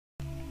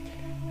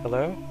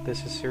Hello,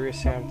 this is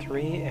Serious Sam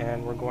 3,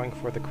 and we're going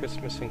for the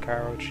Christmas in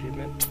Cairo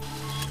achievement.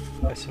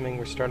 Assuming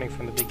we're starting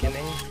from the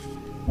beginning,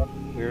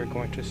 we're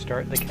going to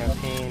start the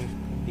campaign,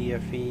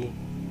 BFE,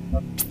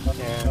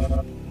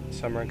 and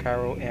Summer in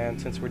Cairo, and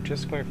since we're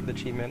just going for the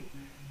achievement,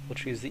 we'll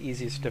choose the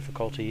easiest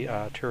difficulty,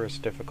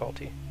 tourist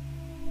difficulty.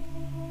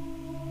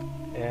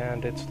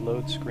 And it's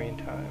load screen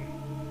time.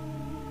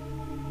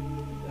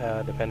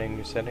 Depending on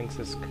your settings,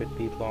 this could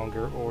be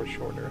longer or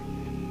shorter,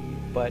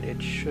 but it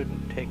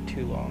shouldn't take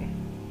too long.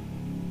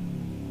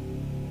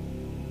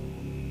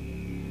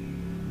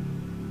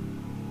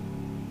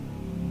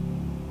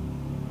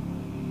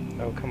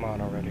 Oh, come on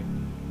already.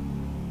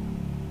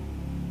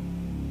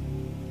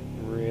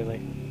 Really?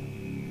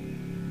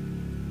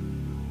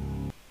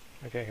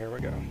 Okay, here we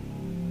go.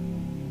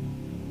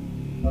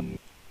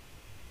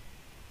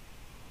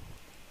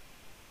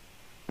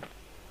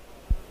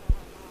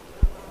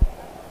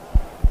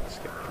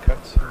 Skip the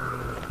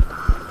cutscene.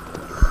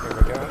 Here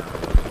we go.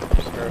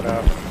 Start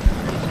off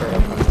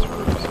on this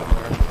roof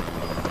somewhere.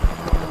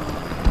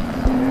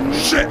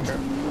 Shit!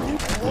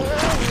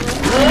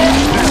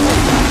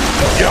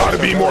 You ought to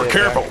be more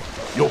careful.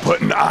 You'll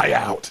put an eye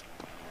out.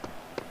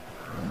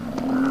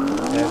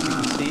 As you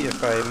can see,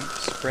 if I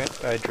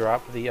sprint, I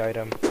drop the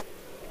item,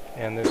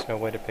 and there's no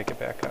way to pick it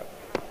back up.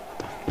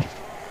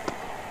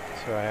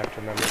 So I have to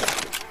remember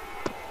that.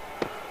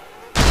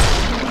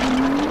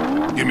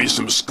 Give me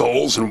some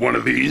skulls and one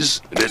of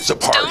these, and it's a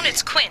party. Stone,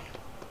 it's Quinn.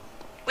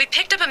 We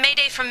picked up a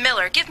mayday from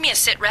Miller. Give me a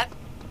sit rep.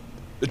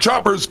 The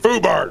chopper's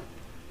foobarred.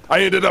 I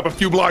ended up a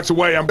few blocks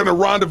away. I'm gonna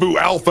rendezvous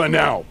Alpha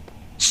now.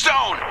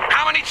 Stone,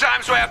 how many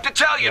times do I have to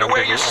tell you to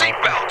wear your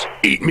seatbelt?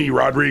 Eat me,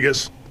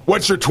 Rodriguez.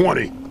 What's your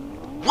 20?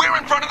 We're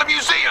in front of the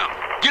museum.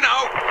 You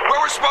know,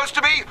 where we're supposed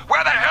to be.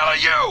 Where the hell are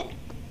you?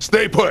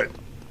 Stay put.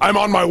 I'm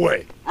on my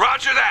way.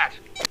 Roger that.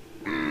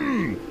 Amazing.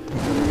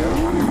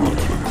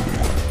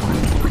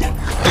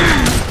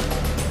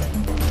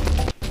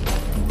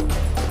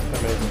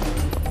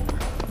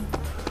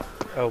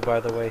 Oh, by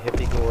the way,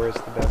 Hippie Gore is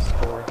the best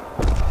gore.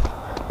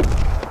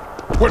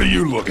 What are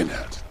you looking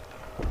at?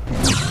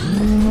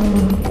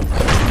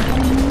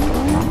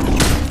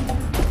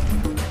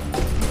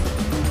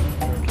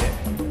 Okay.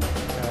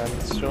 I'm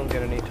still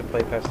gonna need to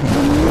play past the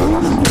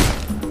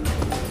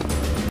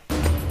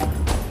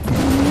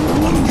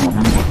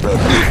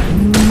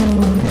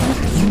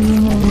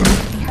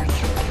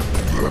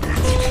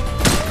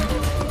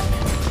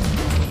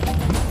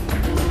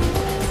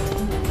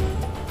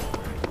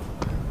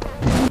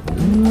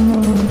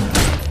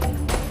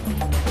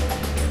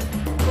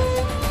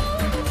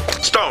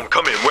Stone,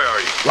 come in. Where are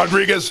you?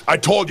 Rodriguez, I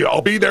told you,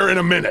 I'll be there in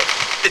a minute.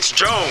 It's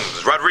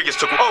Jones. Rodriguez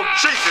took... Oh,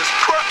 Jesus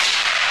Christ!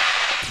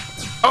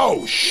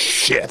 Oh,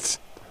 shit.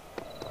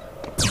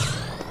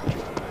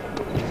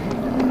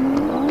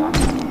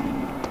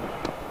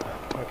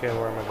 Okay,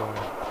 where am I going?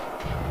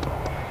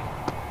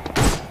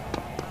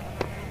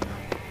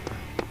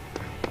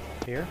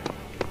 Here?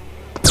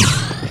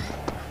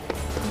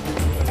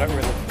 I'm not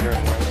really clear on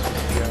where I'm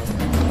supposed to go.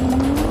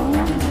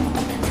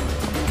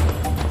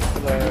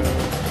 Hello.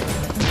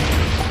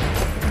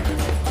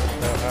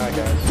 Oh, hi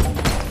guys.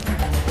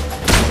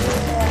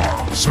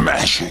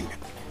 Smashing.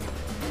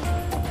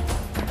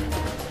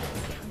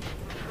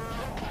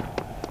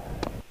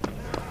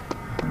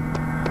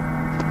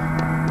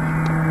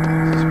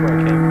 This is where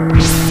I came from.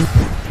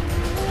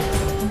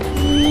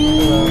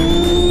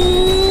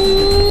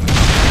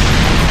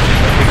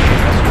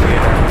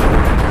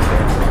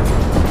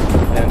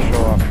 And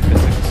show off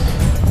physics.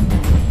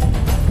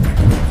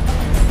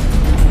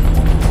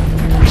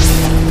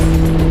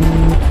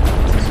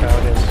 This is how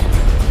it is.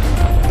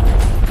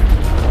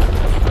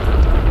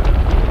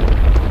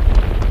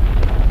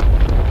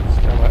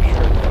 Still not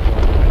sure what I'm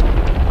doing.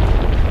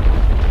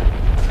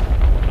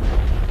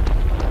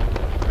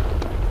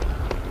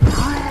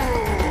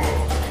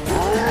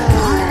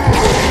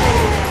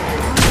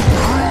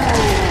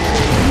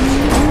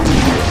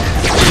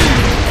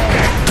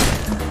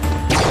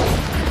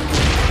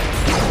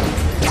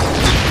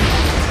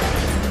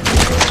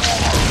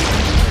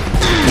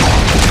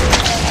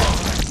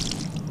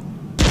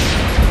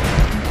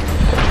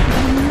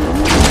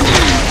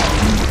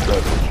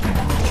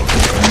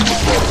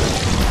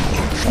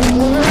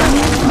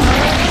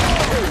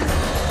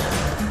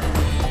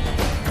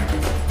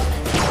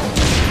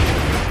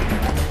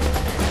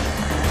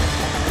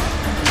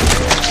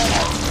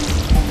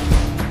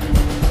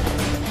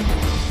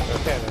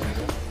 Okay, there we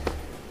go.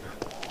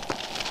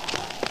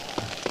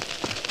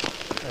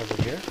 Over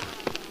here.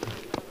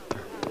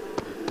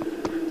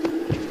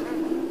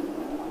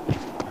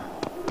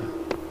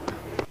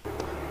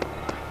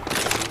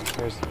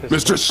 There's the pistol.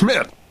 Mr.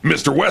 Smith,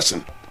 Mr.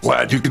 Wesson,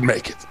 glad you could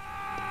make it.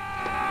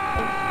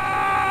 I'm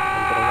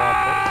gonna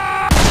lock it.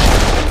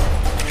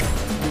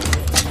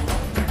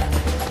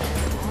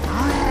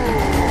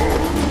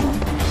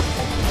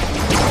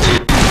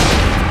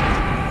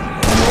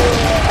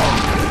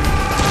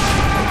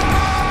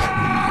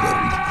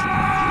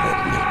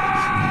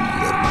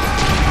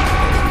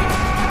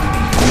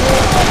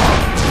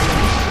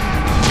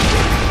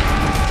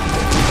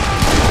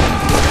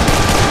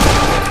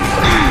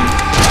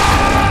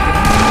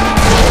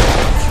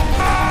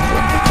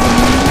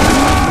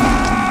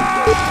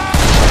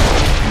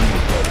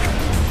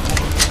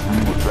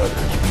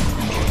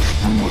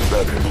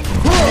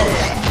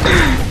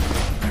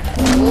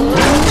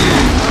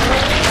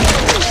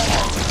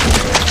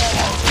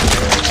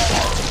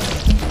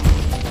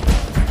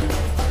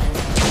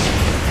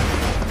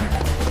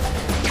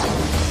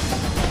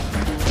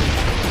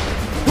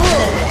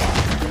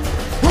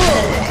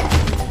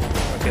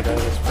 Okay, that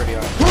is pretty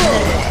awesome.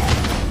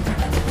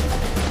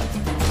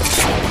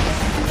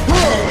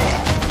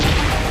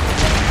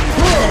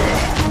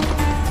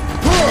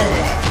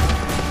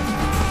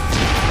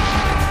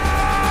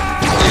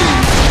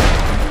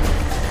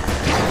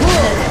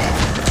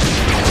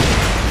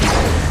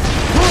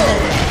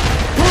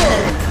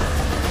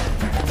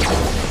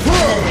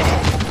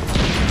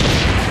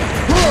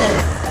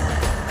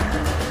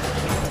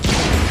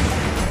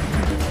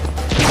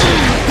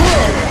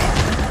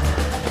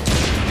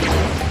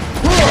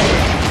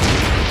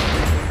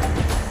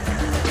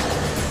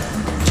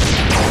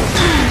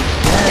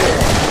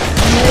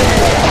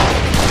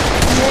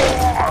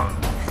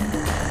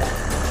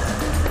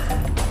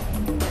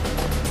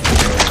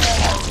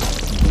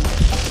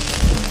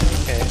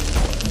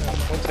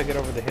 I get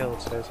over the hill,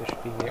 it says I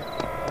should be here.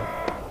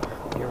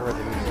 Here where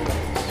the museum is.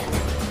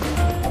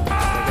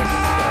 I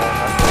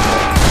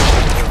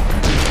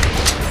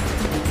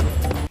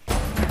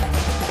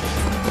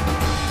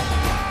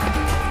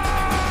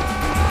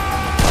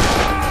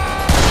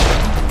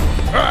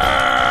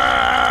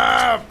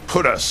guess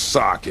put a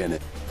sock in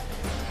it.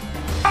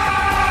 I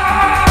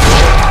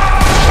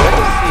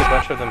just see a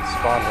bunch of them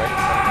spawn right in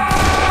front of me.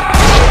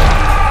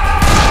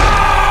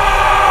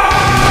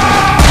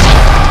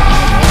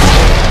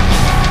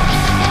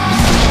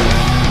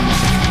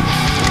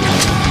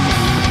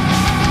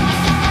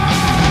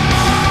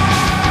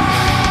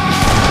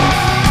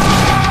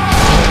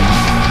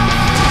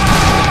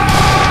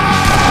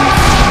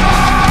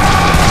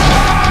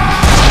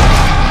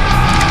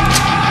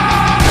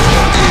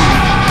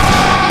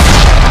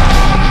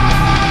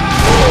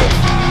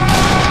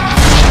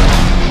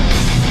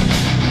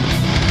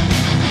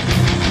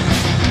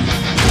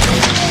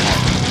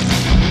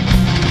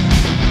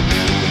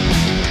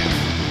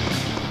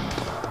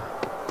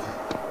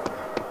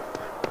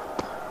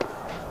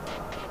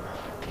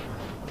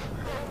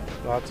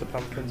 Lots of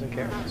pumpkins and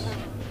carrots.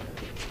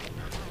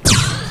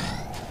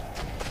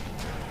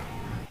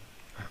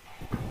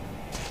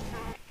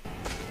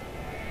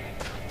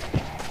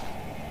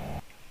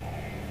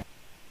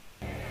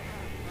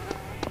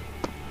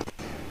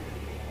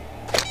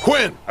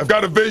 Quinn, I've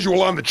got a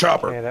visual on the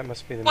chopper. Okay, that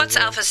must be the What's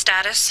museum. Alpha's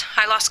status?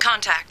 I lost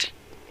contact.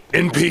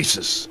 In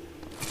pieces.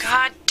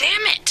 God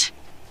damn it!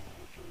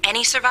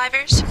 Any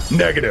survivors?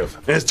 Negative.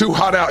 And it's too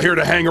hot out here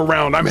to hang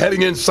around. I'm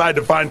heading inside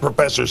to find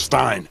Professor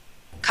Stein.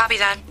 Copy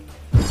that.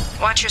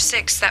 Watch your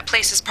 6. That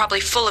place is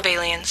probably full of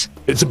aliens.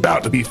 It's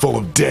about to be full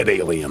of dead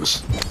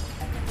aliens.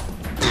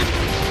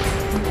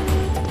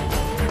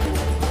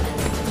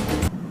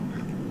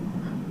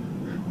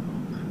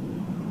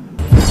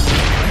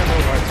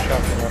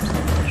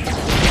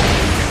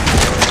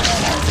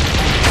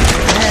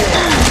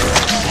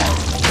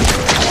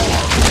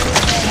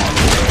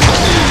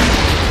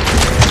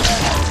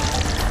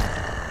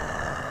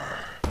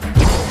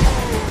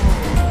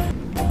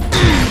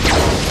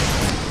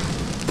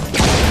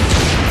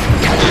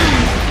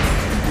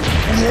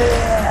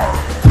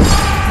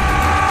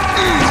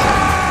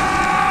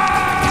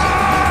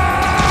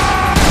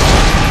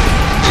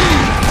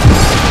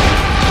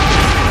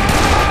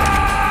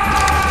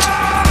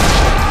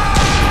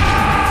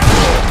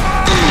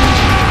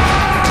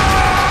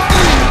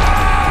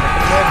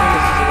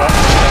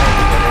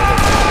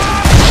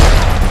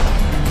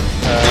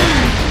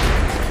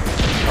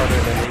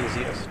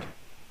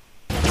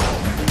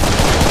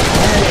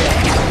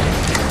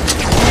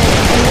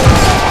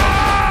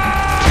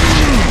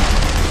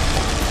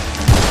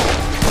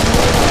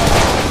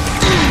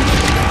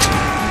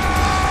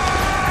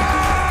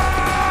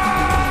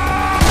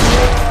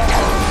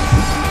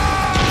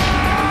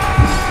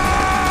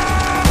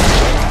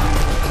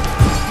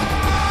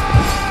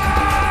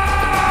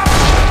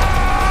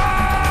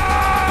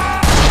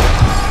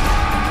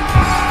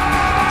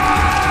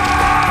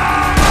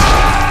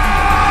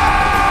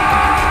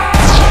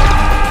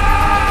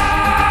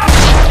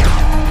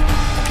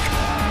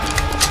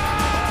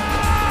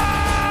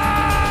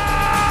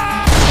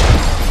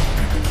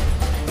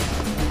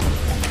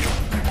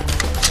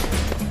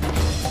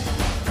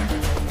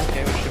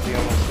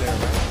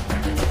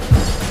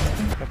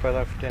 If I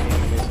left any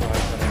enemies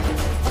alive, but I didn't.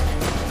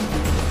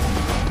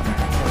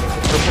 There's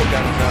a purple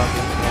gun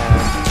zombie and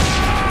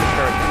the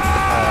charging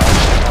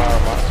power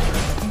monster.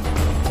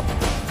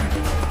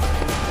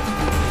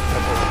 A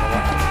couple of them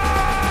alive.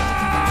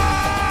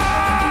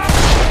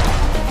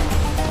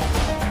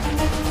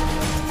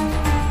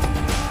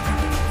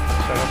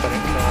 So I hope I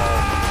didn't kill all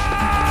of them.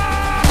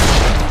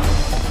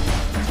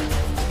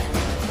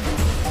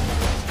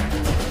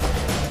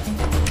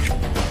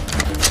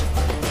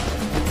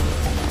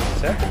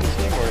 Is that the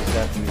museum or is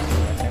that the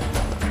museum? I can't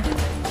remember.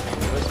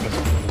 This must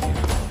be the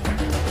museum.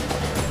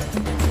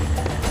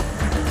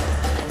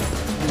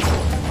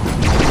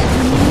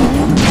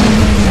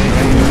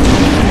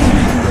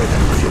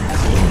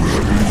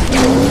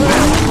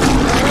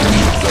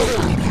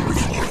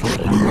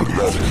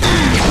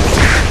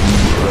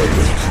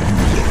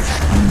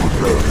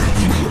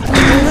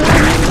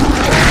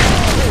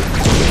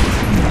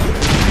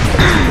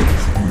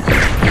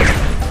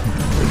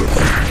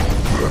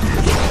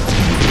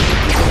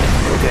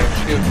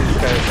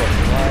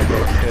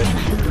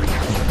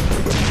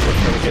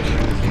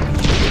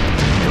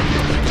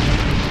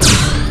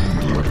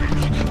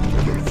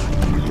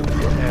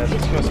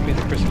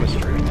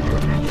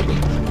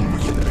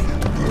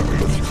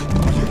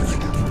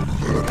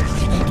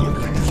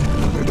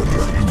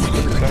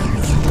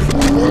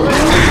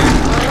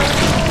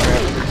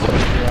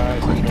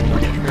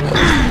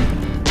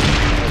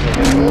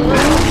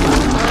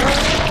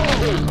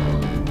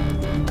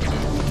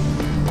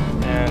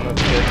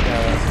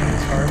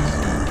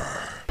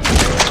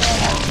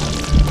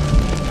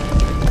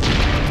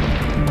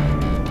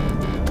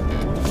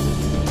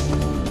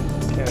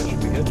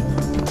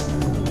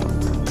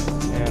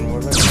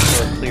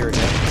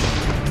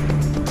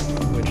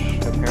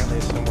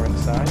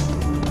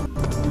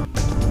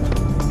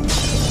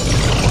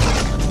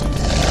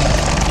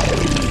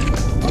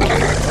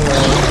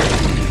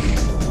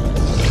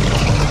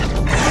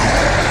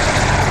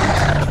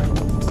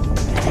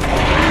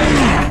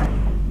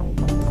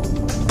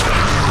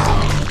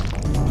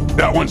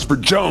 That one's for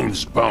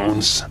Jones,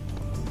 Bones.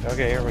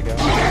 Okay, here we go.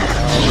 Gently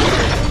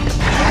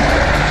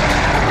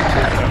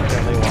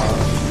while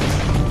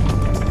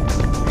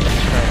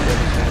try and build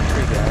this in the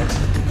tree, guys.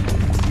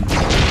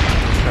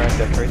 Try and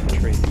decorate the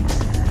tree.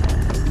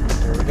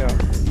 There we go.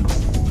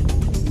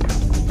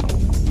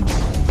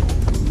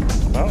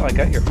 Well, I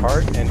got your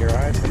heart and your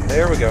eyes, and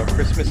there we go.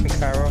 Christmas in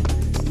Cairo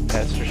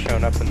has just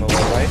shown up in the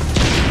low light.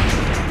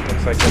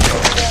 Looks like that's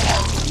all.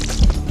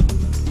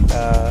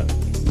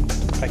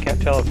 I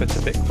can't tell if it's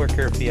a bit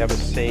quicker if you have a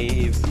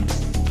save.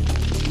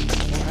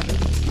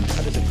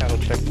 How does it handle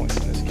checkpoints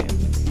in this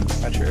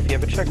game? Not sure. If you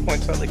have a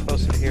checkpoint slightly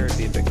closer to here, it'd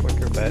be a bit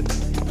quicker, but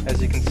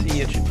as you can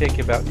see, it should take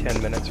you about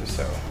 10 minutes or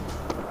so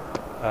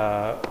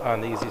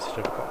on the easiest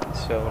difficulty,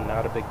 so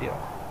not a big deal.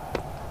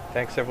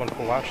 Thanks everyone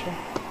for watching.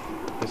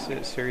 This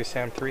is Serious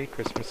Sam 3,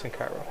 Christmas in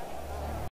Cairo.